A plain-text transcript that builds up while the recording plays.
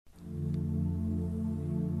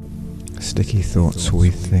Sticky thoughts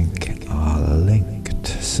we think are linked,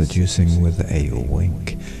 seducing with a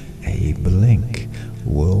wink, a blink,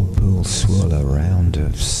 whirlpool swirl around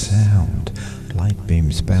of sound, light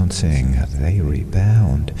beams bouncing, they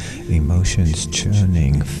rebound, emotions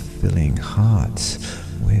churning, filling hearts,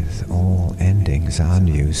 with all endings are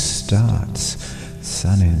new starts,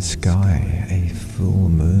 sun in sky, a full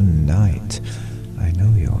moon night, I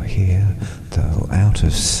know you're here, though out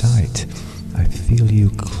of sight, I feel you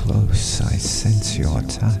close, I sense your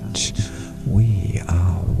touch. We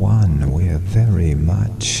are one, we're very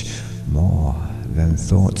much more than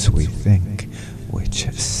thoughts we think, which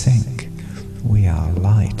sink. We are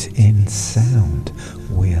light in sound,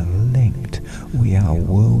 we're linked, we are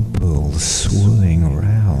whirlpools swirling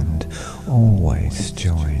round, always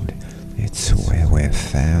joined. It's where we're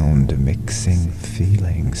found, mixing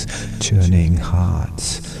feelings, churning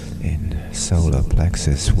hearts, in solar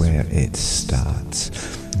plexus where it starts,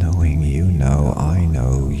 knowing you know I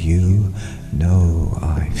know you know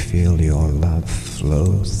I feel your love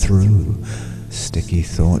flow through. Sticky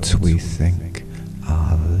thoughts we think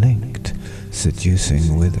are linked,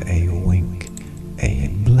 seducing with a wink.